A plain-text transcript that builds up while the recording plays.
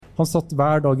Han satt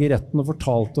hver dag I retten og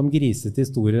fortalte om grisete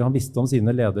historier han visste om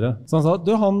sine ledere. Så han sa,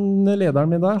 han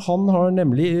lederen min der, han har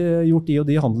nemlig gjort de og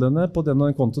de handlene på den og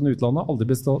den kontoen I utlandet, aldri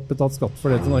betalt skatt for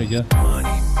det til Norge.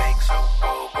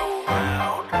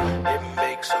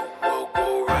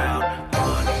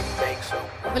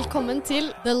 Velkommen til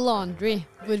The Laundry,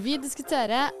 hvor vi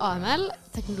diskuterer AML,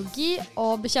 teknologi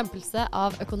og bekjempelse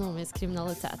av økonomisk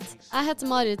kriminalitet. Jeg heter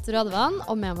Marit Rødevann,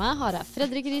 og med meg har jeg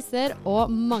Fredrik Riser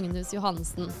og Magnus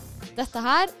Johansen. Dette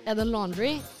her The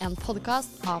Laundry, en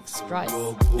podcast av Stripe.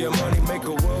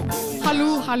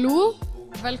 Hallo.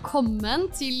 Velkommen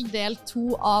til del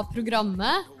 2 av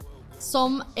programmet,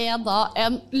 som da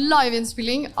en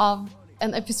liveinnspilling av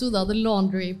en episode av The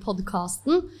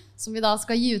Laundry-podcasten, som vi da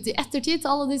skal gi ut I ettertid til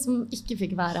alle de som ikke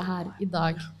fikk være her I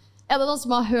dag. Det noen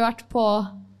som har hørt på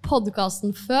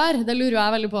podcasten før? Det lurer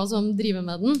jeg veldig på som driver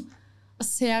med den. Jeg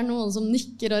ser noen som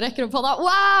nikker og rekker opp på det.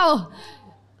 Wow!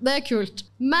 Det kult.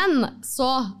 Men så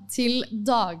til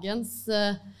dagens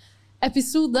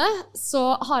episode, så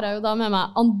har jeg jo da med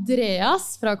meg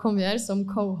Andreas fra Convier som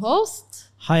co-host.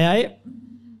 Hei.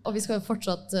 Og vi skal jo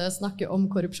fortsatt snakke om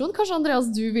korrupsjon. Kanskje Andreas,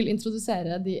 du vil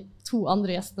introdusere de 2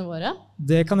 andre gjestene våre?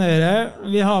 Det kan jeg gjøre.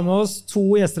 Vi har med oss 2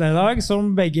 gjester I dag,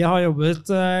 som begge har jobbet,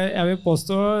 jeg vil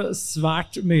påstå,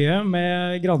 svært mye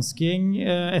med gransking,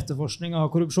 etterforskning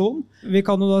av korrupsjon. Vi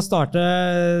kan jo da starte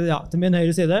til min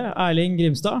høyre side, Erling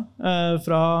Grimstad,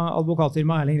 fra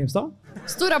advokatfirmaet Erling Grimstad.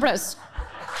 Stor applaus!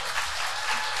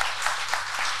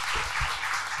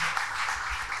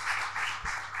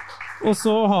 Og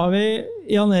så har vi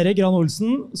Jan Erik Gran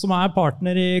Olsen, som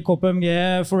partner I KPMG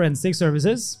Forensic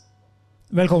Services.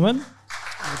 Velkommen.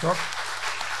 Takk.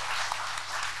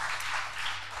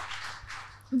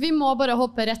 Vi må bare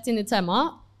hoppe rett inn I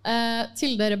temaet.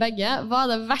 Til dere begge, hva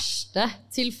det verste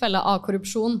tilfellet av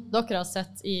korrupsjon dere har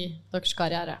sett I deres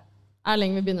karriere?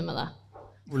 Erling, vi begynner med det.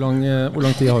 Hvor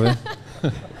lang tid har vi?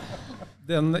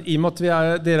 I og med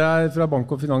at dere fra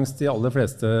bank og finans de aller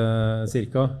fleste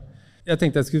cirka. Jeg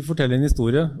tenkte jeg skulle fortelle en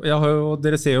historie, og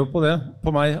dere ser jo på det, på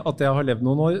meg, at jeg har levd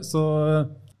noen år, så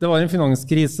det var en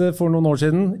finanskrise for noen år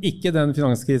siden, ikke den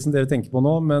finanskrisen dere tenker på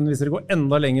nå, men hvis dere går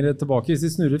enda lenger tilbake, hvis vi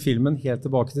snurrer filmen helt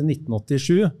tilbake til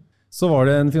 1987, så var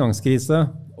det en finanskrise,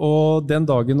 og den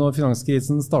dagen når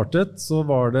finanskrisen startet, så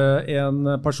var det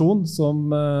en person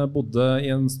som bodde I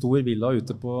en stor villa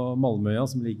ute på Malmøya,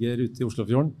 som ligger ute I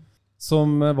Oslofjorden,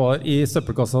 som var I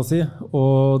søppelkassa si,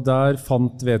 og der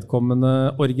fant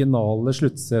vedkommende originale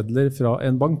sluttsedler fra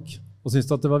en bank, og syntes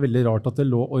at det var veldig rart at det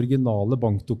lå originale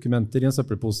bankdokumenter I en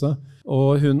søppelpose.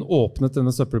 Og hun åpnet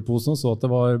denne søppelposen og så at det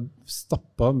var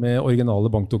stappet med originale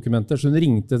bankdokumenter, så hun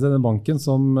ringte til den banken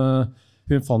som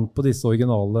hun fant på disse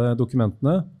originale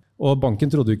dokumentene, og banken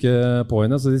trodde ikke på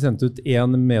henne, så de sendte ut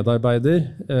en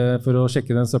medarbeider for å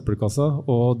sjekke den søppelkassa,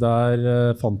 og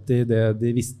der fant de det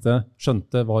de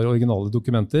skjønte var originale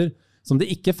dokumenter, som de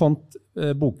ikke fant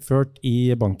bokført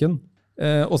I banken.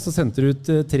 Og så sendte de ut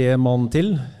 3 mann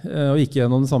til, og gikk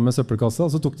gjennom den samme søppelkassa,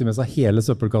 og så tok de med seg hele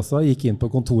søppelkassa, gikk inn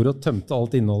på kontoret og tømte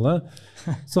alt innholdet.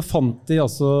 Så fant de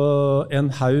altså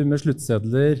en haug med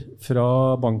sluttsedler fra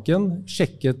banken,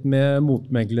 sjekket med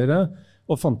motmeglere,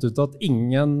 og fant ut at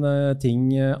ingenting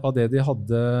av det de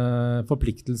hadde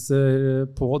forpliktelser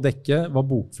på å dekke var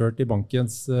bokført I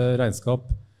bankens regnskap.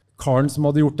 Karen som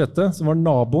hadde gjort dette, som var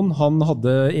naboen, han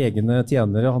hadde egne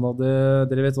tjenere. Han hadde,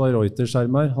 dere vet hva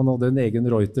Reuters-skjerm han hadde en egen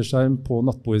Reuters-skjerm på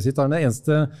nattbordet sitt.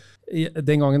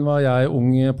 Den gangen var jeg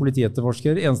ung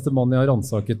politietterforsker, eneste mann jeg har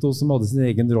rannsaket hos som hadde sin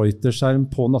egen Reuters-skjerm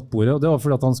på nattbordet. Og det var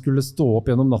fordi at han skulle stå opp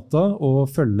gjennom natta og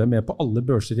følge med på alle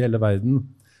børser I hele verden.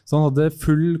 Så han hadde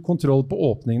full kontroll på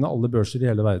åpningen av alle børser I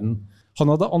hele verden. Han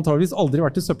hadde antageligvis aldri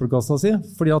vært I søppelkassa si,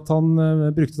 fordi at han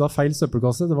brukte da feil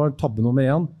søppelkasse, det var tabbe nummer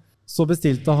 1. Så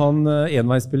bestilte han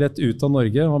enveisbillett ut av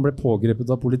Norge, han ble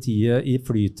pågrepet av politiet I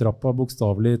flytrappa,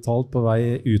 bokstavelig talt på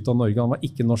vei ut av Norge, han var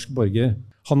ikke norsk borger.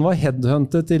 Han var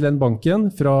headhuntet til den banken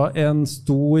fra en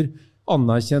stor,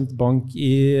 anerkjent bank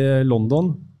I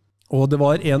London, og det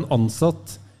var en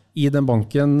ansatt I den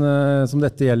banken som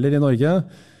dette gjelder I Norge,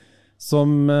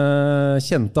 som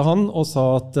kjente han og sa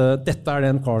at dette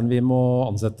den karen vi må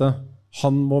ansette.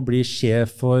 Han må bli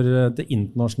sjef for det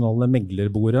internasjonale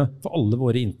meglerbordet, for alle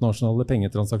våre internasjonale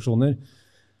pengetransaksjoner.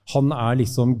 Han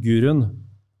liksom guruen.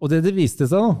 Og det viste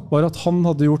seg da, var at han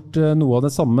hadde gjort noe av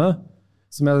det samme,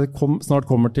 som jeg snart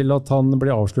kommer til at han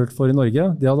ble avslørt for I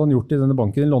Norge. Det hadde han gjort I denne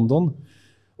banken I London.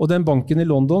 Og den banken I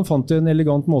London fant en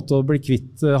elegant måte å bli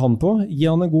kvitt han på. Gi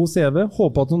han en god CV,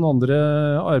 håpe at noen andre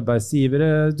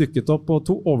arbeidsgivere dukket opp og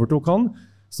overtok han,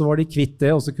 så var de kvitt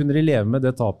det, og så kunne de leve med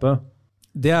det tapet.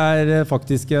 Det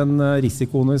faktisk en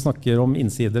risiko når vi snakker om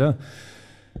innsidere.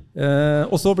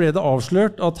 Og så ble det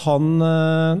avslørt at han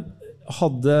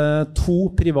hadde 2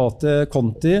 private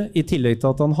konti, i tillegg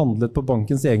til at han handlet på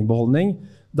bankens egenbeholdning.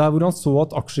 Der hvor han så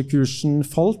at aksjekursen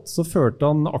falt, så førte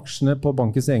han aksjene på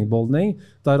bankens egenbeholdning.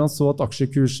 Der han så at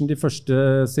aksjekursen de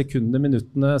første sekundene,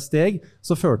 minuttene steg,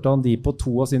 så førte han de på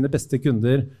 2 av sine beste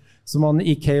kunder, som han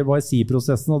i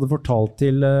KYC-prosessen hadde fortalt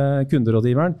til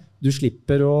kunderådgiveren. Du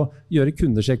slipper å gjøre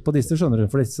kundesjekk på disse, skjønner du,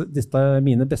 for disse er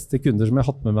mine beste kunder som jeg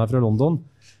har hatt med meg fra London.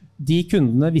 De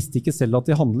kundene visste ikke selv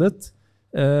at de handlet,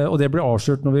 og det ble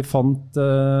avslørt når vi fant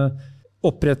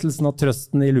opprettelsen av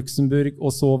trusten i Luxembourg,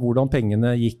 og så hvordan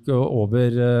pengene gikk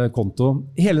over konto.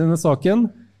 Hele denne saken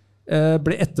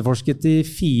ble etterforsket i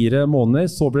 4 måneder,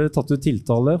 så ble det tatt ut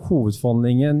tiltale.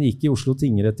 Hovedforhandlingen gikk i Oslo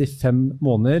tingrett i 5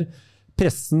 måneder.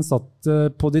 Pressen satt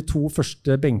på de 2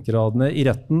 første benkeradene i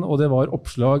retten, og det var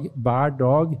oppslag hver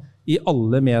dag i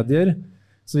alle medier.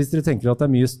 Så hvis dere tenker at det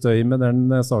er mye støy med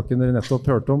den saken dere nettopp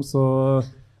hørte om, så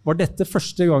var dette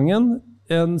første gangen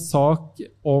en sak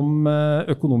om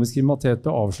økonomisk kriminalitet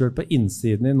ble avslørt på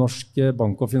innsiden i norsk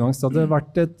bank og finans. Det hadde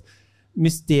vært et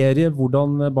mysterium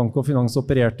hvordan bank og finans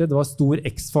opererte. Det var stor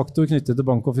X-faktor knyttet til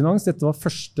bank og finans. Dette var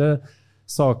første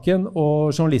saken,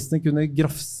 og journalistene kunne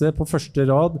grafse på første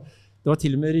rad. Det var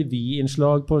til og med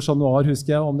revyinnslag på Chat Noir,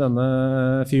 husker jeg, om denne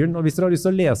fyren. Og hvis dere har lyst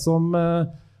til å lese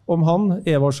om han,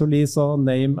 Eva Jolie sa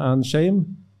name and shame.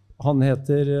 Han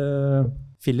heter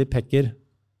Philip Hecker,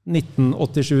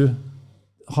 1987.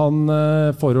 Han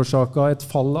forårsaket et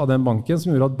fall av den banken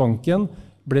som gjorde at banken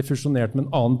ble fusjonert med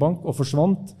en annen bank og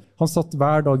forsvant. Han satt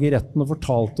hver dag i retten og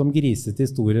fortalte om grisete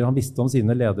historier han visste om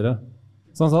sine ledere.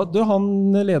 Så han sa, han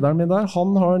lederen min der,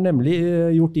 han har nemlig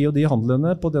gjort de og de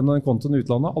handlene på den og den kontoen i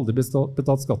utlandet, aldri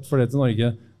betalt skatt for det til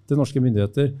Norge, til norske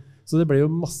myndigheter. Så det ble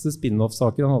jo masse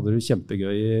spin-off-saker, han hadde det jo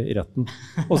kjempegøy i retten.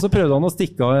 Og så prøvde han å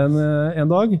stikke av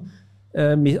en dag.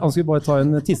 Han skulle bare ta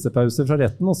en tissepause fra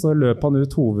retten, og så løp han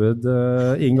ut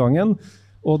hovedinngangen.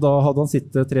 Og da hadde han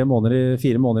sittet 4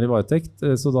 måneder i varetekt,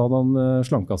 så da hadde han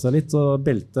slanket seg litt, og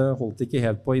beltet holdt ikke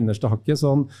helt på innerste hakket,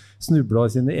 så han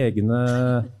snublet i sine egne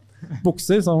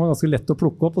bukser, så han var ganske lett å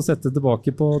plukke opp og sette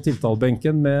tilbake på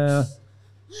tiltalebenken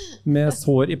med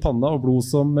sår i panna og blod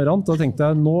som rant. Da tenkte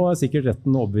jeg, nå er sikkert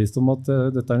retten overbevist om at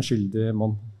dette er en skyldig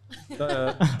mann.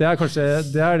 Det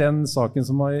er den saken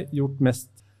som har gjort mest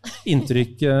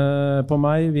inntrykk på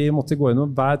meg. Vi måtte gå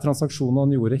gjennom hver transaksjon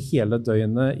han gjorde hele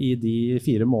døgnet i de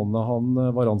 4 månedene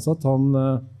han var ansatt. Han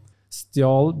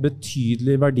stjal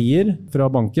betydelige verdier fra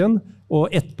banken, og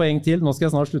 1 poeng til, nå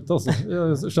skal jeg snart slutte,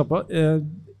 altså. Slapp av.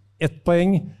 1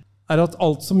 poeng er at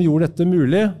alt som gjorde dette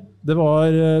mulig, det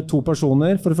var 2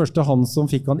 personer. For det første han som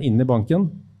fikk han inn i banken.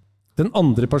 Den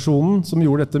andre personen som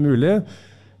gjorde dette mulig,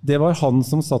 det var han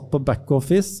som satt på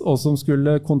backoffice og som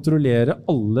skulle kontrollere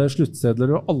alle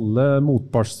sluttsedler og alle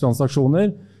motpartstransaksjoner.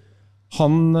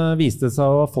 Han viste seg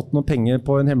å ha fått noen penger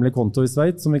på en hemmelig konto i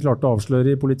Sveits som vi klarte å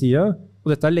avsløre i politiet.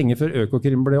 Og dette er lenge før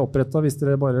Økokrim ble opprettet, hvis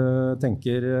dere bare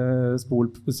tenker spol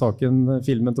på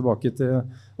filmen tilbake til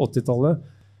 80-tallet.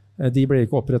 De ble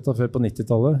ikke opprettet før på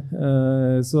 90-tallet.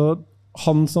 Så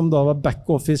han som da var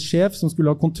backoffice-sjef, som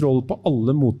skulle ha kontroll på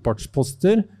alle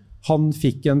motpartsposter, han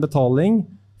fikk en betaling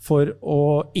for å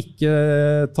ikke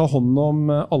ta hånd om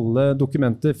alle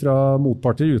dokumenter fra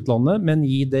motparter i utlandet, men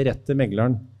gi det rett til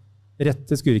megleren, rett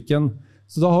til skurken.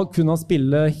 Så da kunne han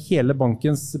spille hele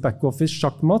bankens backoffice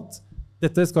sjakkmatt.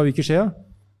 Dette skal jo ikke skje,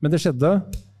 men det skjedde,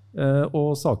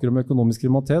 og saker om økonomisk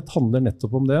kriminalitet handler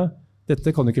nettopp om det.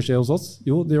 Dette kan jo ikke skje hos oss.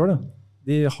 Jo, det gjør det.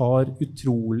 De har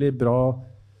utrolig bra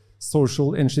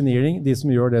social engineering, de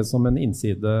som gjør det som en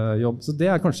innsidejobb. Så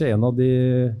det er kanskje en av de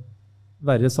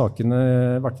verre sakene,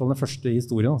 i hvert fall den første i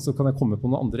historien. Så kan jeg komme på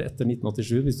noen andre etter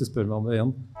 1987, hvis du spør meg om det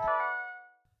igjen.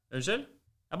 Unnskyld?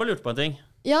 Jeg bare lurte på en ting.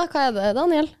 Ja, hva er det,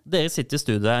 Daniel? Dere sitter i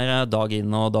studiet her dag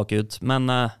inn og dag ut, men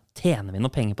tjener vi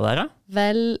noe penger på dere?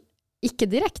 Vel, ikke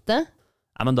direkte.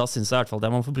 Nei, men da synes jeg i hvert fall at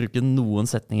jeg må få bruke noen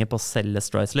setninger på å selge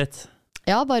Strice litt.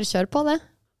 Ja, bare kjør på det.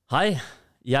 Hei,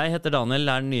 jeg heter Daniel,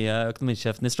 er den nye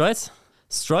økonomisjefen i Strice.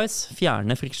 Strice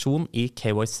fjerner friksjon i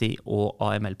KYC og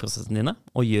AML-prosessene dine,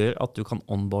 og gjør at du kan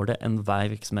onboarde enhver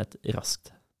virksomhet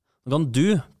raskt. Nå kan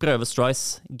du prøve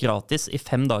Strice gratis i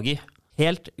 5 dager,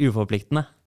 helt uforpliktende.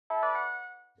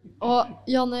 Og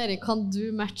Jan Erik, kan du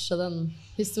matche den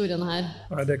historien her?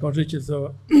 Nei, det er kanskje ikke så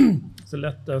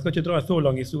lett. Jeg skal ikke dra en så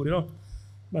lang historie da.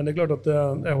 Men det er klart at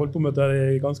jeg holdt på med det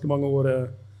i ganske mange år,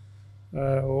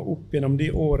 og opp gjennom de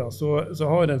årene så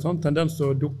har det en sånn tendens til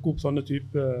å dukke opp sånne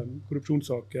type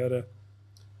korrupsjonssaker.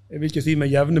 Jeg vil ikke si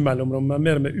med jevne mellomrom, men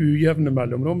mer med ujevne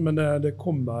mellomrom, men det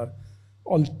kommer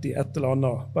alltid et eller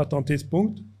annet på et eller annet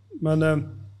tidspunkt. Men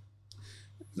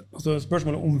altså,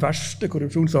 spørsmålet om verste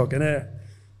korrupsjonssaken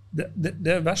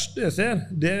Det verste jeg ser,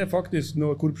 det faktisk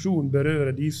når korrupsjon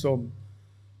berører de som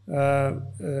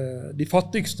de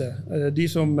fattigste, de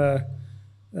som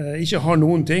ikke har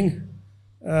noen ting.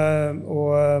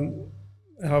 Og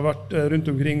jeg har vært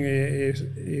rundt omkring i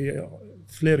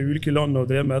flere ulike land og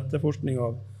drevet med etterforskning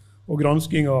og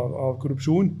gransking av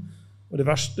korrupsjon. Og det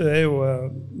verste jo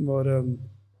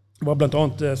var blant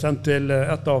annet sendt til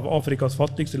et av Afrikas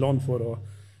fattigste land for å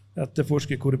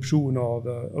etterforske korrupsjon av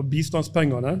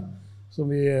bistandspengene som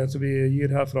vi gir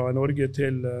her fra Norge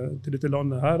til dette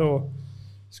landet her, og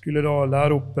skulle da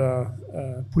lære opp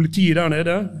politiet der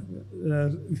nede,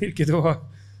 hvilket var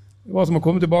som å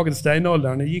komme tilbake til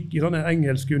steinalderen. Jeg gikk i sånne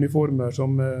engelske uniformer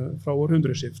som fra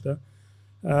århundreskiftet.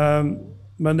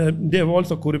 Men det var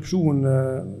altså korrupsjon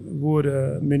hvor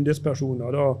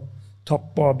myndighetspersoner da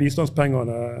tappet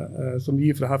bistandspengene som vi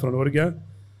gir her fra Norge,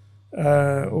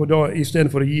 og da i stedet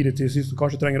for å gi det til de som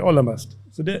kanskje trenger det aller mest.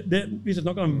 Så hvis jeg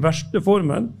snakker om den verste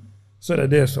formen, så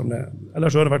det det som det.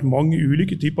 Ellers har det vært mange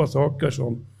ulike typer saker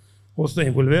som også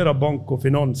involverer bank og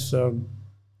finans.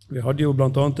 Vi hadde jo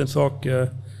blant annet en sak,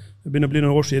 det begynner å bli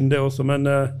noen år siden det også, men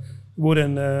hvor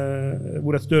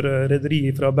et større rederi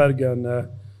fra Bergen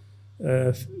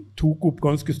tok opp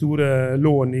ganske store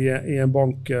lån i en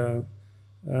bank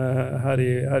her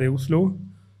i Oslo,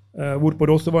 hvorpå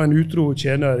det også var en utro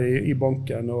tjener i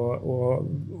banken,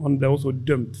 og han ble også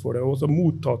dømt for det, og også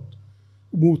mottatt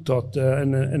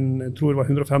jeg tror det var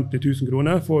 150 000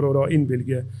 kroner for å da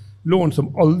innvilge lån som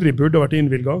aldri burde vært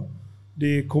innvilget.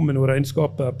 De kom med noen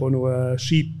regnskaper på noen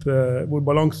skip hvor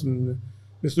balansen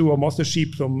bestod av masse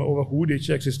skip som overhodet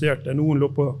ikke eksisterte. Noen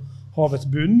lå på havets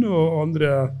bunn, og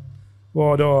andre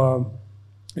var da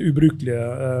ubrukelige.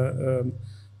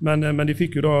 Men de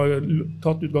fikk jo da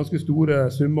tatt ut ganske store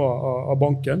summer av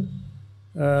banken.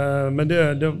 Men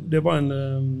det var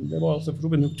altså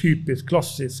for en typisk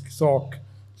klassisk sak,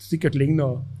 sikkert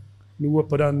lignet noe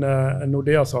på den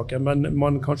Nordea-saken, men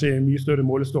man kanskje i mye større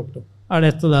målestokk da.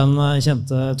 Dette den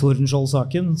kjente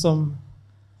Tordenskjold-saken som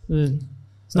du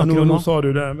snakker om nå? Nå sa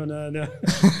du det, men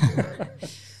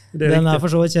det den for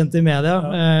så vidt kjent i media.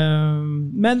 Ja.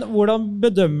 Men hvordan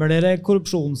bedømmer dere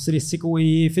korrupsjonsrisiko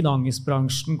i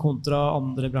finansbransjen kontra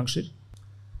andre bransjer?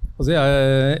 Altså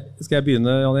skal jeg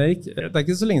begynne, Jan Erik? Det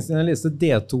ikke så lenge siden jeg leste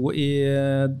D2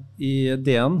 i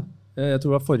DN, jeg tror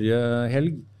det var forrige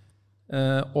helg,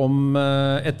 om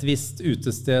et visst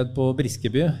utested på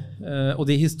Briskeby, og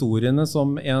de historiene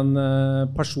som en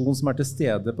person som til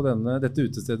stede på dette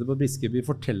utestedet på Briskeby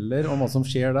forteller om hva som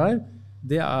skjer der,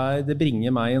 det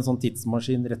bringer meg en sånn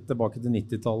tidsmaskin rett tilbake til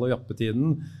 90-tallet og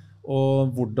jappetiden,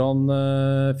 og hvordan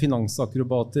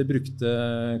finansakrobater brukte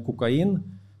kokain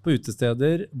på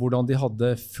utesteder, hvordan de hadde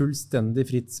fullstendig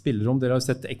fritt spillerom. Dere har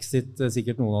sett Exit,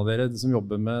 sikkert noen av dere som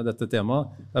jobber med dette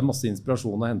temaet. Det masse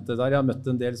inspirasjon å hente der. Jeg har møtt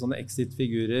en del sånne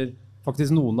Exit-figurer,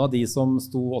 faktisk noen av de som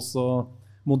sto også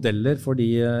modeller for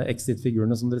de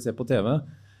Exit-figurene som dere ser på TV.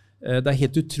 Det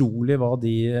helt utrolig hva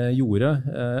de gjorde.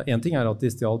 En ting at de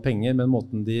stjal penger, men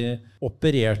måten de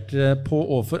opererte på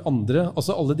overfor andre,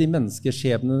 altså alle de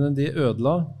menneskeskjebnene de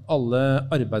ødela, alle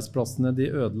arbeidsplassene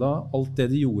de ødela, alt det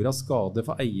de gjorde av skade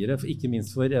for eiere, ikke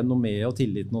minst for renommé og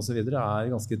tilliten og så videre,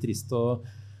 ganske trist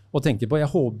å tenke på. Jeg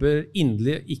håper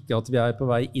inderlig ikke at vi på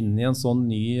vei inn i en sånn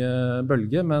ny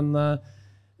bølge, men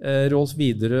Rolf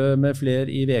Widerøe med flere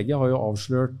i VG har jo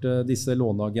avslørt disse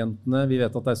låneagentene. Vi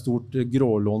vet at det stort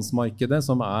grålånsmarkedet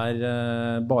som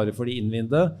bare for de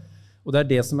innvindde. Og det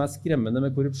det som skremmende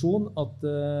med korrupsjon, at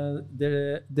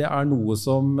det noe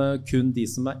som kun de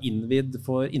som innvidd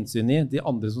får innsyn i. De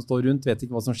andre som står rundt vet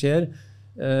ikke hva som skjer.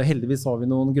 Heldigvis har vi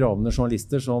noen gravende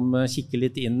journalister som kikker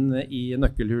litt inn i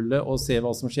nøkkelhullet og ser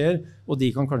hva som skjer, og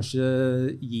de kan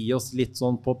kanskje gi oss litt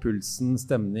sånn på pulsen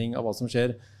stemning av hva som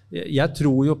skjer. Jeg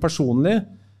tror jo personlig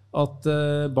at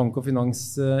bank og finans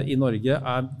i Norge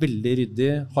veldig ryddig,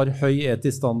 har høy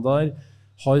etisk standard,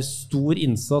 har stor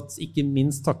innsats, ikke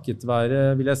minst takket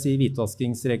være, vil jeg si,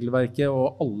 hvitvaskingsregelverket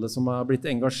og alle som blitt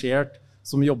engasjert,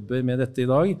 som jobber med dette i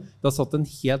dag. Det har satt en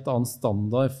helt annen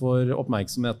standard for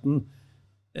oppmerksomheten.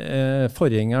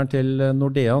 Forgjengeren til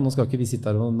Nordea, nå skal ikke vi sitte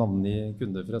her og navngi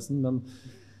kunder forresten, men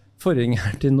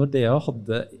forgjengeren til Nordea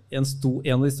hadde en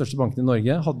av de største bankene i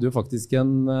Norge, hadde jo faktisk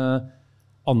en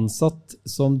ansatt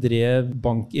som drev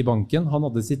bank i banken. Han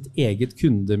hadde sitt eget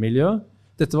kundemiljø.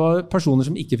 Dette var personer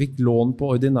som ikke fikk lån på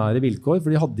ordinære vilkår,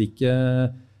 for de hadde ikke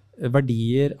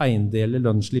verdier, eiendeler,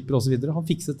 lønnsslipper og så videre. Han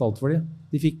fikset alt for dem.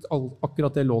 De fikk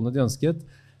akkurat det lånet de ønsket.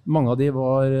 Mange av de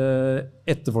var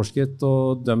etterforsket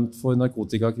og dømt for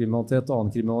narkotikakriminalitet og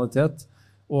annen kriminalitet.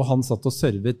 Og han satt og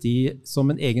servet de som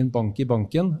en egen bank i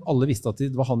banken. Alle visste at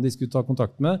det var han de skulle ta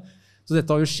kontakt med. Så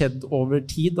dette har jo skjedd over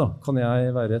tid, da. Kan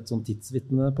jeg være et sånn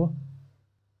tidsvitne på?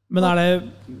 Men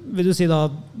vil du si da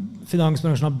at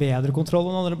finansbransjen har bedre kontroll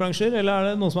enn andre bransjer, eller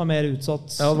det noe som mer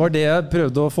utsatt? Ja, det var det jeg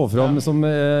prøvde å få fram. Som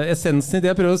essensen i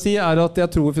det jeg prøvde å si, at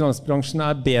jeg tror finansbransjen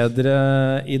bedre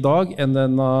i dag enn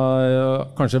den har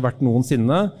kanskje vært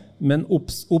noensinne. Men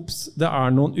obs, det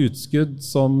noen utskudd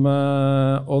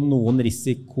og noen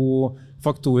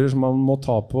risikofaktorer som man må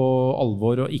ta på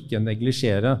alvor og ikke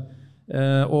neglisjere.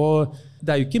 Og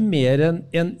det jo ikke mer enn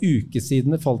en uke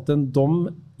siden det falt en dom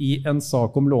i en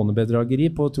sak om lånebedrageri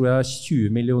på, tror jeg,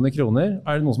 20 millioner kroner.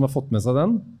 Det noen som har fått med seg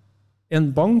den? En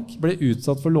bank ble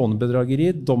utsatt for lånebedrageri.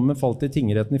 Dommen falt i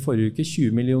tingretten i forrige uke,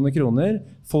 20 millioner kroner.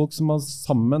 Folk som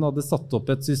sammen hadde satt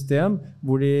opp et system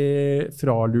hvor de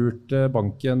fralurte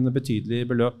banken betydelig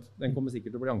beløp. Den kommer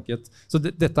sikkert til å bli anket. Så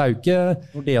dette jo ikke,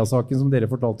 Nordea-saken som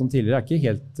dere fortalte om tidligere, ikke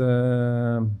helt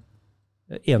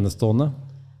enestående.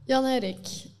 Jan Erik,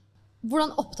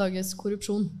 hvordan oppdages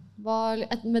korrupsjon?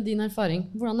 Med din erfaring,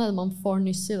 hvordan det man får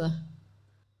nyss i det?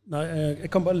 Nei, jeg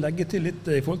kan bare legge til litt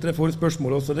i forhold til det forrige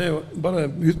spørsmålet også. Det jo bare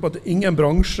husk på at ingen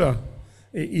bransje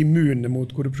immune mot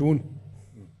korrupsjon.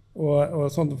 Og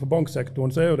sånn for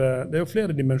banksektoren så det jo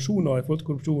flere dimensjoner i forhold til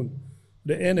korrupsjon.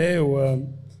 Det ene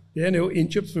jo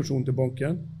innkjøpsfunksjonen til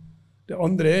banken. Det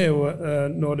andre jo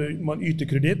når man yter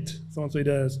kreditt, sånn som i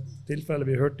det tilfellet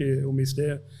vi hørte om i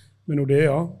sted med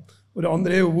Nordea. Og det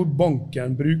andre jo hvor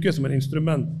banken brukes som en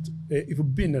instrument i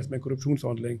forbindelse med en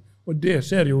korrupsjonshandling. Og det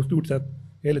skjer jo stort sett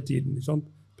hele tiden. Sant?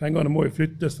 Pengene må jo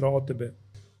flyttes fra A til B.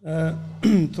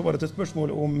 Så var det til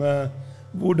spørsmålet om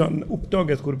hvordan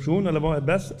oppdages korrupsjon, eller hva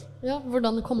best? Ja,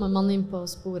 hvordan kommer man inn på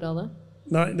sporet av det?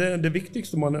 Nei, det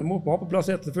viktigste man må ha på plass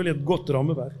selvfølgelig et godt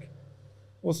rammeverk.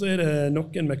 Og så det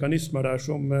noen mekanismer der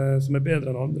som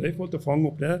bedre enn andre i forhold til å fange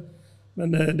opp det.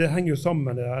 Men det henger jo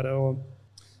sammen det her. Og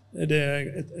jeg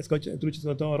tror ikke jeg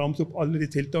skal ramse opp alle de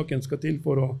tiltakene som skal til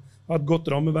for å ha et godt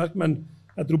rammeverk, men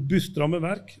et robust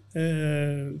rammeverk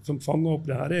som fanger opp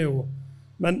det her jo,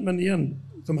 men igjen,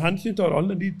 som hensyn tar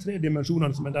alle de 3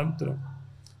 dimensjonene som jeg nevnte da.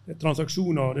 Det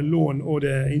transaksjoner, det lån og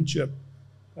det innkjøp.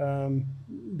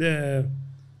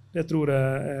 Det tror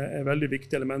jeg veldig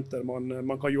viktige elementer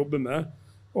man kan jobbe med.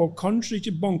 Og kanskje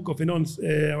ikke bank og finans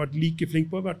har vært like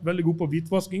flink på, har vært veldig god på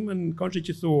hvitvasking, men kanskje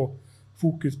ikke så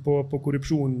fokus på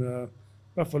korrupsjon,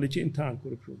 i hvert fall ikke intern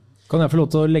korrupsjon. Kan jeg få lov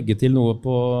til å legge til noe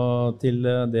til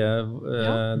det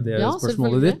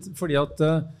spørsmålet ditt? Fordi at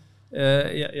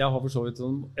jeg har for så vidt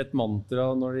et mantra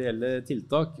når det gjelder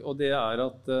tiltak, og det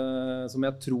at, som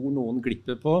jeg tror noen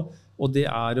glipper på, og det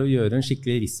å gjøre en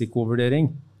skikkelig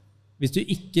risikovurdering. Hvis du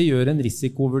ikke gjør en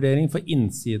risikovurdering for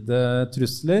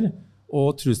innsidetrusler,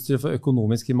 og trusler for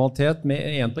økonomisk kriminalitet med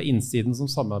en på innsiden som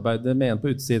samarbeider med en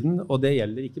på utsiden, og det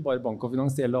gjelder ikke bare bank og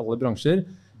finans, det gjelder alle bransjer.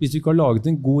 Hvis du ikke har laget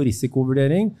en god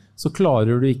risikovurdering, så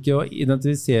klarer du ikke å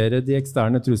identifisere de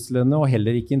eksterne truslene og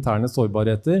heller ikke interne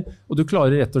sårbarheter, og du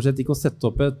klarer rett og slett ikke å sette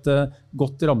opp et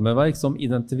godt rammeverk som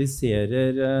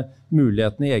identifiserer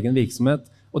mulighetene i egen virksomhet.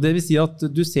 Og det vil si at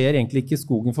du ser egentlig ikke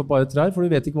skogen for bare trær, for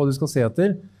du vet ikke hva du skal se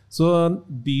etter. Så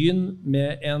begynn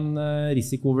med en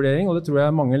risikovurdering, og det tror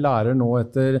jeg mange lærer nå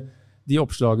etter de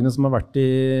oppslagene som har vært i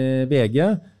VG,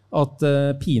 at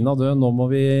pina død, nå må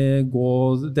vi gå,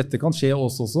 dette kan skje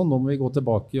oss også, nå må vi gå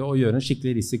tilbake og gjøre en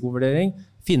skikkelig risikovurdering,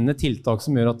 finne tiltak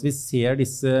som gjør at vi ser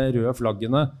disse røde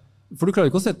flaggene. For du klarer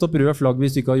ikke å sette opp røde flagg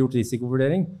hvis du ikke har gjort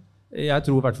risikovurdering. Jeg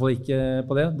tror i hvert fall ikke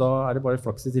på det, da det bare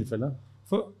flaks i tilfelle.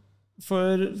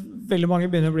 For veldig mange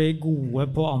begynner å bli gode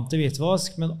på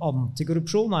anti-hvitvask, men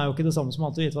antikorrupsjon jo ikke det samme som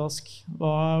anti-hvitvask.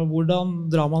 Hvordan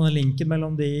drar man en linken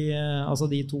mellom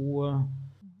de to?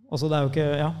 Altså det jo ikke,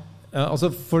 ja.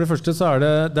 Altså for det første så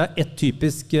det et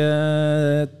typisk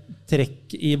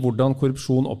trekk i hvordan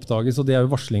korrupsjon oppdages, og det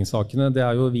jo varslingssakene. Det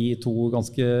jo vi to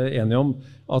ganske enige om,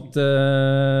 at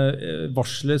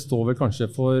varsler står vel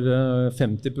kanskje for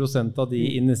 50% av de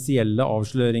initielle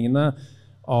avsløringene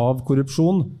av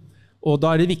korrupsjon. Og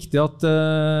da det viktig at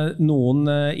noen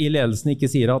i ledelsen ikke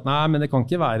sier at nei, men det kan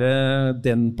ikke være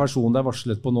den personen det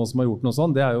varslet på nå som har gjort noe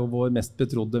sånt. Det jo vår mest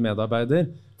betrodde medarbeider.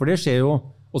 For det skjer jo.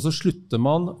 Og så slutter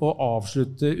man å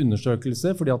avslutte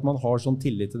undersøkelser fordi at man har sånn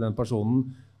tillit til den personen.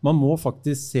 Man må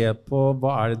faktisk se på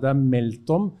hva det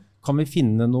meldt om. Kan vi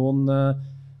finne noen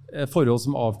forhold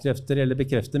som avkrefter eller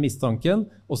bekrefter mistanken,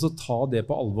 og så ta det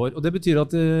på alvor. Og det betyr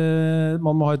at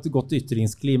man må ha et godt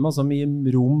ytringsklima som gir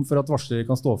rom for at varslere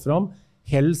kan stå fram.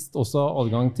 Helst også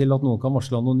adgang til at noen kan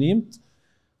varsle anonymt,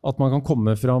 at man kan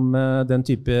komme fram med den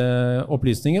type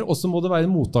opplysninger. Og så må det være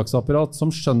en mottaksapparat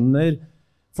som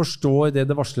forstår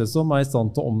det varsles om, i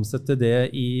stand til å omsette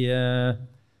det i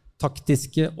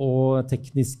taktiske og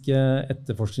tekniske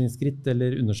etterforskningsskritt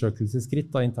eller undersøkelsesskritt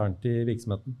da, internt I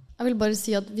virksomheten. Jeg vil bare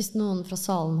si at hvis noen fra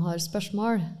salen har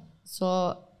spørsmål, så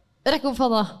rekk opp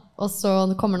hånda, og så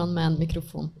kommer noen med en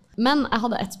mikrofon. Men jeg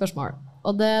hadde ett spørsmål,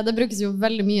 og det brukes jo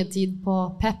veldig mye tid på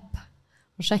PEP,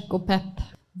 å sjekke opp PEP.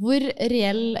 Hvor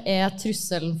reell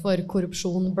trusselen for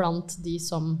korrupsjon blant de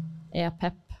som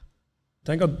PEP? Jeg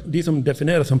tenker at de som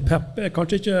definerer som PEP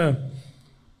kanskje ikke...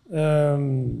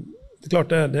 det er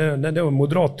klart det er jo en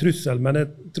moderat trussel, men jeg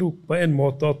tror på en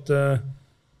måte at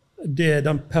det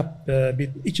den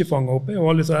PEP-biten ikke fanger opp og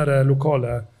alle disse her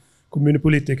lokale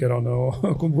kommunepolitikerne, og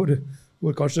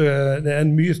hvor kanskje det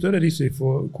en mye større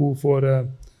risiko for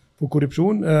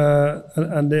korrupsjon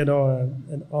enn det da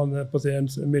en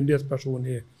myndighetsperson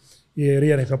I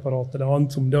regjeringsapparatet, eller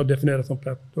annet som det defineres som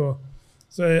PEP.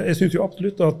 Så jeg synes jo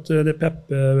absolutt at det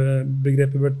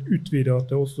PEP-begrepet bør utvidet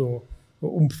til også å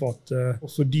omfatte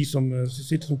også de som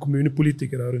sitter som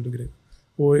kommunepolitikere rundt omkring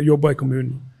og jobber I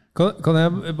kommunen. Kan jeg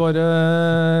bare...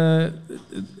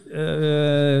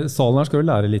 salen her skal jo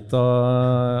lære litt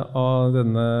av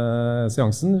denne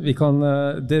seansen.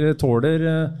 Dere tåler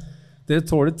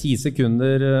 10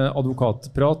 sekunder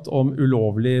advokatprat om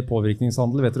ulovlig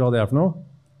påvirkningshandel. Vet dere hva det for noe?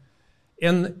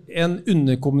 En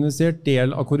underkommunisert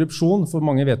del av korrupsjon, for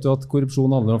mange vet jo at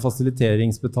korrupsjon handler om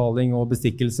fasiliteringsbetaling og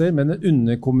bestikkelser, men en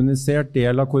underkommunisert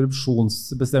del av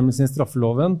korrupsjonsbestemmelsen I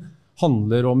straffeloven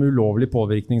handler om ulovlig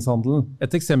påvirkningshandel.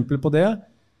 Et eksempel på det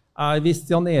hvis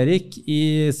Jan Erik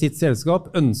I sitt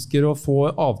selskap ønsker å få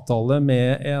avtale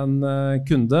med en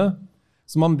kunde,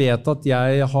 som han vet at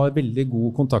jeg har veldig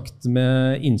god kontakt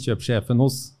med innkjøpssjefen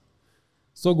hos.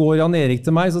 Så går Jan Erik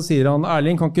til meg, så sier han,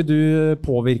 Erling, kan ikke du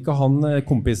påvirke han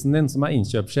kompisen din som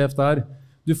innkjøpssjef der?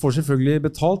 Du får selvfølgelig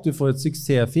betalt, du får et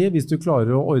suksessfee hvis du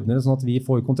klarer å ordne det sånn at vi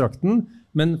får kontrakten,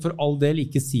 men for all del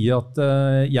ikke si at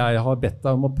jeg har bedt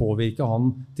deg om å påvirke han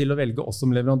til å velge oss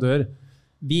som leverandør.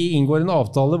 Vi inngår en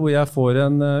avtale hvor jeg får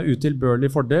en utilbørlig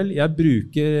fordel. Jeg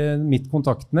bruker mitt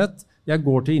kontaktnett. Jeg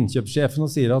går til innkjøpssjefen og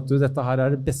sier at dette her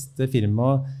det beste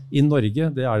firmaet I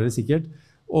Norge, det det sikkert,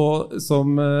 og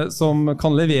som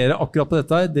kan levere akkurat på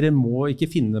dette. Dere må ikke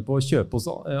finne på å kjøpe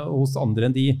hos andre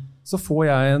enn de. Så får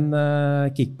jeg en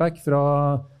kickback fra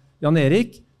Jan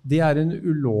Erik. Det en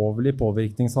ulovlig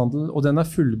påvirkningshandel, og den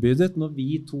fullbydet når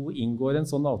vi to inngår en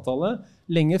sånn avtale,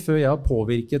 lenge før jeg har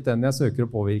påvirket den jeg søker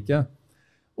å påvirke.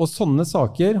 Og sånne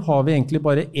saker har vi egentlig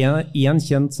bare en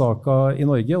kjent sak I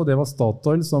Norge, og det var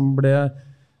Statoil som ble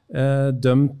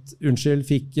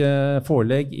fikk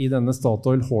forelegg I denne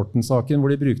Statoil-Horten-saken, hvor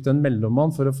de brukte en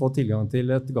mellommann for å få tilgang til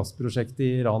et gassprosjekt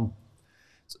I Iran.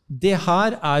 Det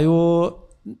her jo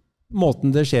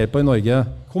måten det skjer på I Norge.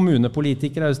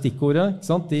 Kommunepolitikere jo stikkordet, ikke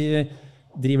sant? De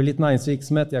driver litt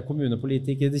næringsvirksomhet, de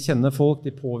kommunepolitikere, de kjenner folk,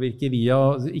 de påvirker via,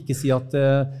 ikke si at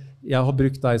jeg har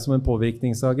brukt deg som en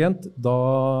påvirkningsagent,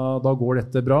 da går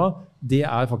dette bra. Det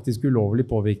faktisk ulovlig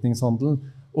påvirkningshandel.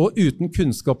 Og uten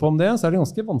kunnskap om det, så det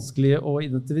ganske vanskelig å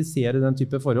identifisere den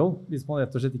type forhold, hvis man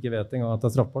rett og slett ikke vet engang at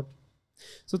det straffbart.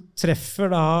 Så treffer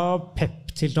da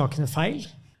PEP-tiltakene feil?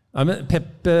 Nei, men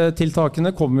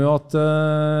PEP-tiltakene kommer jo at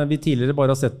vi tidligere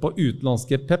bare har sett på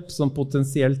utenlandske PEP som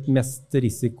potensielt mest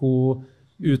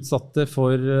risikoutsatte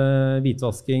for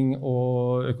hvitvasking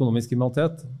og økonomisk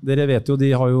kriminalitet. Dere vet jo,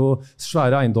 de har jo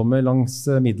svære eiendommer langs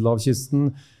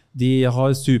Middelhavskysten, de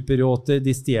har superyachter,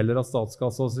 de stjeler av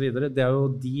statskassa og så videre. Det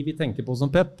jo de vi tenker på som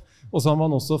PEP. Og så har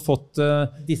man også fått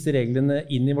disse reglene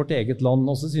inn I vårt eget land.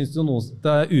 Og så synes det noen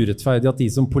det urettferdig at de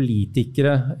som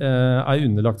politikere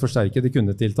underlagt forsterkede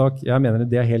kundetiltak. Jeg mener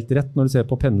det helt rett når du ser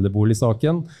på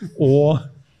pendlerboligsaken.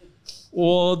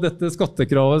 Og dette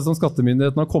skattekravet som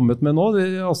skattemyndigheten har kommet med nå,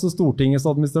 altså Stortingets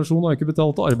administrasjon har ikke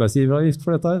betalt arbeidsgiveravgift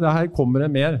for dette. Det her kommer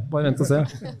det mer, bare vent og se.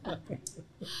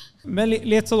 Men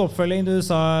litt sånn oppfølging du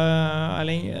sa,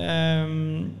 Erling.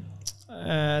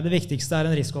 Det viktigste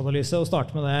en risikoanalyse, å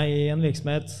starte med det I en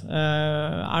virksomhet.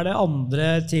 Det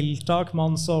andre tiltak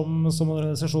man som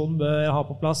organisasjon bør ha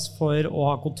på plass for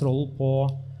å ha kontroll på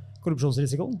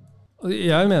korrupsjonsrisikoen?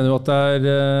 Jeg mener jo at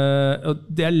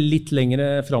det litt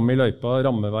lengre frem I løypa,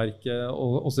 rammeverket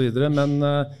og så videre, men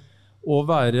å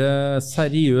være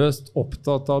seriøst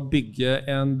opptatt av å bygge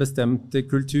en bestemt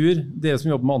kultur. Dere som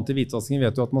jobber med anti-hvitvasking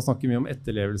vet jo at man snakker mye om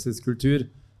etterlevelseskultur,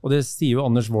 og det sier jo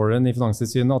Anders Warren I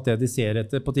Finanstilsynet at det de ser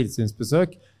etter på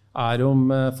tilsynsbesøk om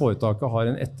foretaket har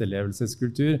en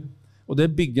etterlevelseskultur. Og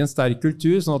det bygger en sterk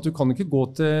kultur, sånn at du kan ikke gå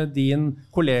til din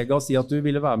kollega og si at du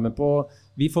ville være med på,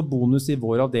 vi får bonus I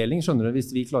vår avdeling, skjønner du,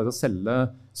 hvis vi klarer å selge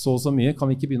så mye, kan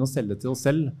vi ikke begynne å selge til oss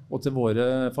selv og til våre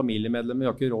familiemedlemmer, vi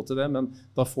har ikke råd til det, men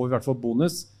da får vi I hvert fall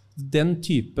bonus. Den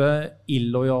type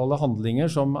illojale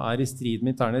handlinger som I strid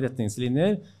med interne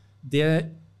retningslinjer, det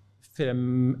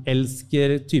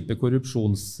fremelsker type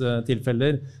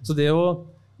korrupsjonstilfeller. Så det å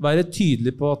være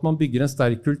tydelig på at man bygger en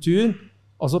sterk kultur,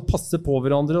 altså passe på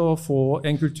hverandre og få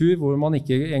en kultur hvor man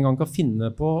ikke engang kan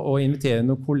finne på å invitere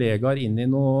noen kollegaer inn i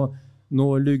noe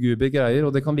luguber greier,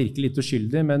 og det kan virke litt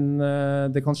uskyldig, men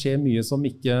det kan skje mye som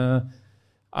ikke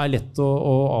lett å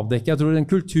avdekke. Jeg tror den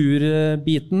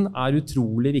kulturbiten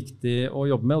utrolig viktig å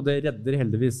jobbe med, og det redder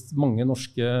heldigvis mange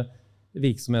norske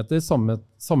virksomheter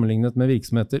sammenlignet med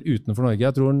virksomheter utenfor Norge.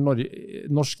 Jeg tror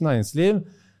norsk næringsliv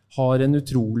har en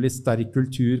utrolig sterk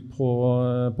kultur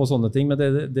på sånne ting, men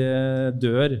det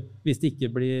dør hvis det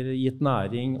ikke blir gitt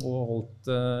næring og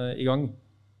holdt i gang.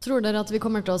 Tror dere at vi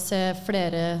kommer til å se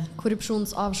flere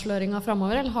korrupsjonsavsløringer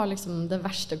fremover, eller har liksom det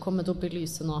verste kommet opp i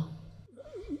lyset nå?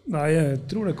 Nei, jeg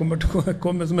tror det kommer til å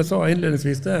komme, som jeg sa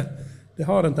innledningsvis, det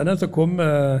har en tendens å komme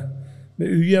med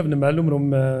ujevne mellomrom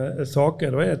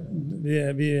saker, og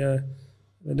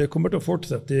det kommer til å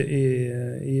fortsette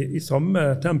i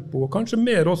samme tempo, og kanskje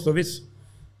mer også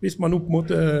hvis man på en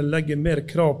måte legger mer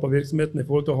krav på virksomheten i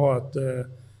forhold til å ha et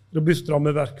robust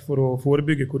rammeverk for å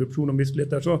forebygge korrupsjon og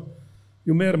misligheter. Så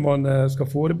jo mer man skal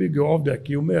forebygge og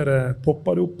avdekke, jo mer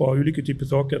popper det opp av ulike typer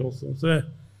saker også. Så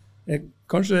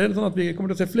kanskje det sånn at vi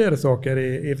kommer til å se flere saker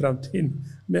i fremtiden,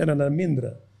 mer enn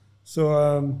mindre. Så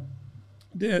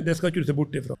det skal ikke du se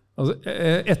bort ifra. Altså,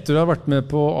 etter å ha vært med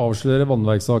på å avsløre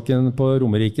vannverkssaken på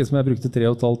Romerike, som jeg brukte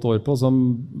 3,5 år på, som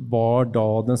var da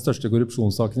den største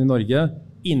korrupsjonssaken i Norge,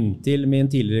 inntil min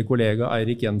tidligere kollega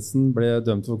Eirik Jensen ble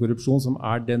dømt for korrupsjon, som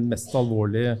den mest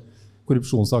alvorlige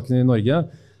korrupsjonssaken i Norge,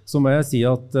 så må jeg si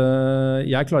at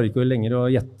jeg klarer ikke lenger å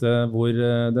gjette hvor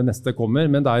det neste kommer,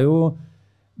 men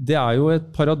det er jo et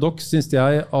paradoks, synes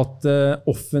jeg, at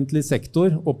offentlig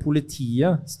sektor og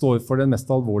politiet står for den mest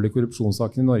alvorlige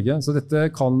korrupsjonssaken i Norge. Så dette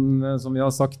kan, som vi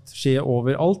har sagt, skje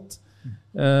overalt.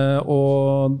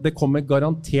 Og det kommer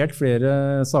garantert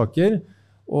flere saker,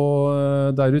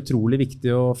 og det utrolig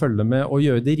viktig å følge med og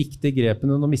gjøre de riktige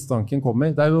grepene når mistanken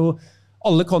kommer.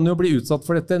 Alle kan jo bli utsatt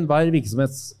for dette, enhver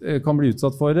virksomhet kan bli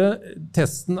utsatt for det.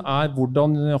 Testen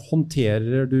hvordan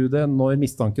håndterer du det når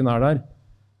mistanken der?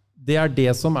 Det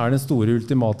det som den store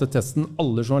ultimate testen.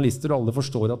 Alle journalister og alle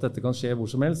forstår at dette kan skje hvor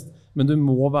som helst, men du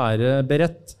må være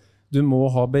beredt, du må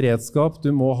ha beredskap,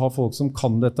 du må ha folk som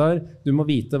kan dette her, du må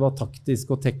vite hva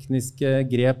taktisk og teknisk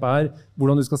grep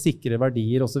hvordan du skal sikre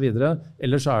verdier og så videre,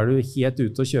 ellers du helt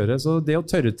ute å kjøre. Så det å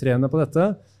tørretrene på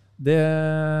dette,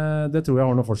 det tror jeg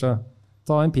har noe for seg.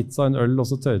 Ta en pizza, en øl, og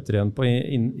så tørretrene på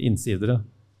innsidere.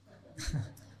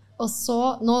 Og så,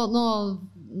 nå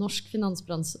norsk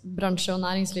finansbransje og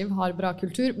næringsliv har bra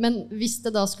kultur, men hvis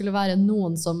det da skulle være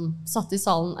noen som satt i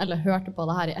salen eller hørte på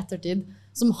det her i ettertid,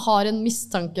 som har en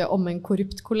mistanke om en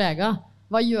korrupt kollega,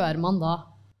 hva gjør man da?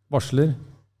 Varsler.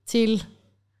 Til?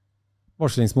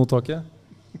 Varslingsmottaket.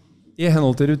 I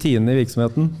henhold til rutinene i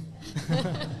virksomheten.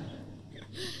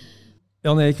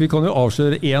 Jan Erik, vi kan jo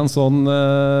avsløre en sånn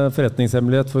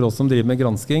forretningshemmelighet for oss som driver med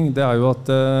gransking. Det jo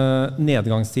at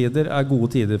nedgangstider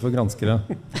gode tider for granskere.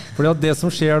 Fordi at det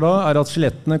som skjer da, at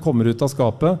skjelettene kommer ut av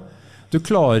skapet. Du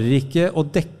klarer ikke å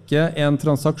dekke en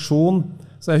transaksjon.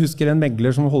 Så jeg husker en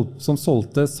megler som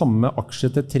solgte samme aksje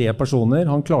til 3 personer.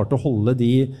 Han klarte å holde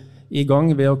de i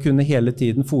gang ved å kunne hele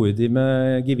tiden fôre de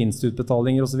med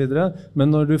gevinstutbetalinger og så videre.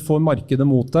 Men når du får markedet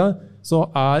mot deg, så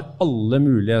alle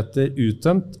muligheter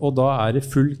uttømt, og da det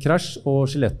full krasj, og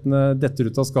skjelettene detter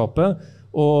ut av skapet,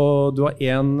 og du har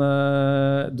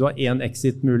en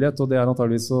exit-mulighet, og det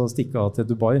antageligvis å stikke av til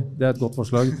Dubai. Det et godt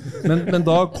forslag. Men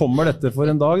da kommer dette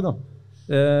for en dag, da.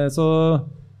 Så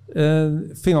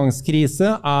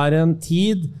finanskrise en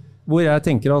tid hvor jeg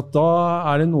tenker at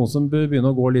da det noen som bør begynne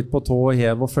å gå litt på tå og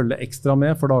hev og følge ekstra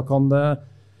med, for da kan det...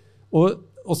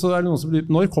 Og så det noen som blir...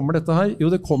 Når kommer dette her? Jo,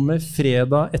 det kommer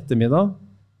fredag ettermiddag.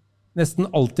 Nesten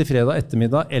alltid fredag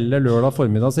ettermiddag eller lørdag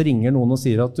formiddag så ringer noen og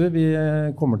sier at vi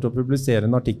kommer til å publisere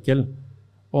en artikkel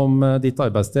om ditt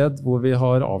arbeidssted, hvor vi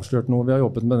har avslørt noe. Vi har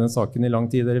jobbet med den saken i lang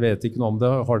tid, dere vet ikke noe om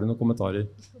det. Har dere noen kommentarer?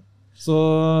 Så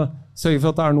sørg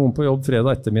for at det noen på jobb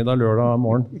fredag ettermiddag, lørdag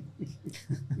morgen.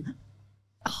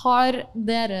 Har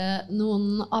dere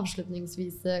noen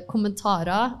avslutningsvise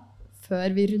kommentarer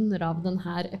før vi runder av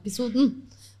denne episoden?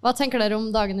 Hva tenker dere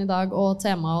om dagen i dag og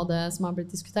temaet og det som har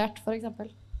blitt diskutert, for eksempel?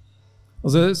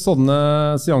 Altså, sånne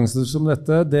seanser som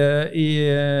dette,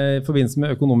 i forbindelse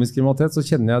med økonomisk kriminalitet, så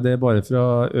kjenner jeg det bare fra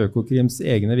Økokrims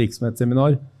egne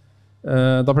virksomhetsseminar.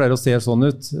 Da pleier det å se sånn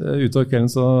ut. Utover kvelden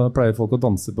så pleier folk å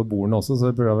danse på bordene også, så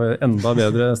det pleier å være enda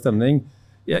bedre stemning.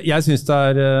 Jeg synes det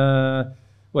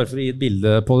bare for å gi et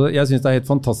bilde på det, jeg synes det helt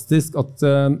fantastisk at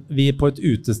vi på et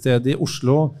utested i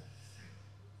Oslo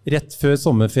rett før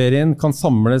sommerferien kan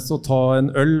samles og ta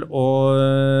en øl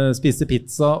og spise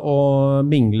pizza og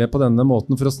mingle på denne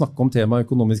måten for å snakke om temaet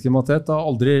økonomisk kriminalitet. Det har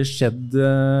aldri skjedd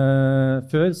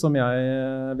før, som jeg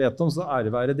vet om, så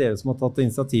ære være dere som har tatt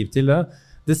initiativ til det.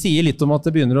 Det sier litt om at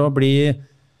det begynner å bli...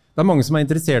 Det mange som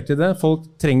interessert i det.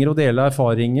 Folk trenger å dele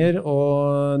erfaringer,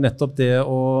 og nettopp det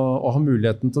å ha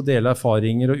muligheten til å dele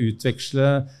erfaringer og utveksle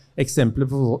eksempler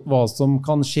på hva som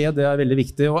kan skje, det veldig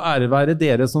viktig. Og ære være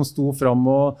dere som sto fram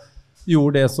og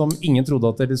gjorde det som ingen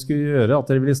trodde at dere skulle gjøre,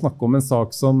 at dere ville snakke om en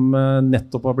sak som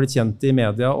nettopp har blitt kjent i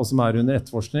media og som under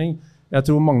etterforskning. Jeg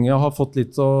tror mange har fått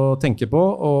litt å tenke på,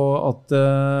 og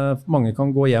at mange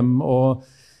kan gå hjem og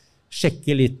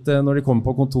sjekke litt når de kommer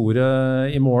på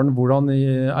kontoret i morgen. Hvordan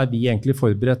vi egentlig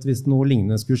forberedt hvis noe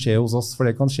lignende skulle skje hos oss, for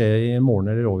det kan skje i morgen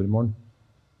eller overmorgen.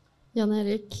 Jan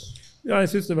Erik? Ja,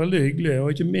 jeg synes det veldig hyggelig,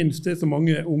 og ikke minst det så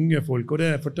mange unge folk, og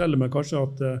det forteller meg kanskje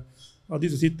at de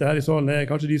som sitter her i salen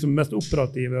kanskje de som mest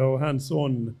operative og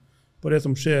hands-on på det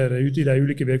som skjer ute i de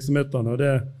ulike virksomhetene, og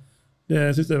det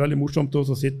synes jeg veldig morsomt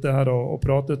også å sitte her og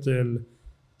prate til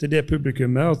det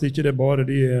publikummet, at ikke det bare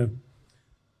de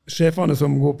sjefene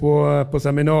som går på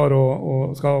seminar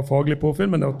og skal ha faglig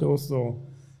påfyll, men at det også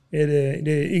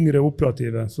det yngre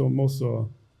operative som også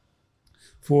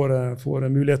får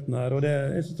muligheten her, og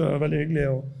jeg synes det veldig hyggelig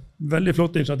og veldig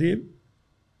flott initiativ.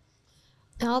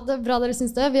 Ja, det bra dere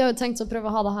synes det. Vi har jo tenkt å prøve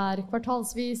å ha det her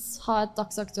kvartalsvis, ha et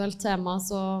dagsaktuelt tema,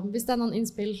 så hvis det noen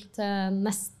innspill til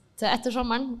etter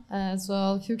sommeren,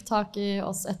 så hugg tak i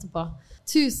oss etterpå.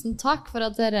 Tusen takk for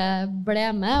at dere ble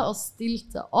med og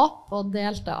stilte opp og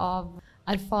delte av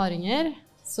erfaringer.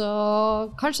 Så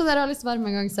kanskje dere har lyst til å være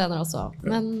med en gang senere også.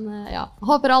 Men ja,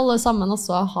 håper alle sammen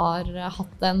også har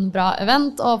hatt en bra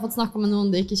event og fått snakke med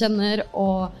noen de ikke kjenner,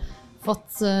 og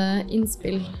fått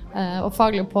innspill og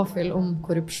faglig påfyll om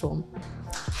korrupsjon.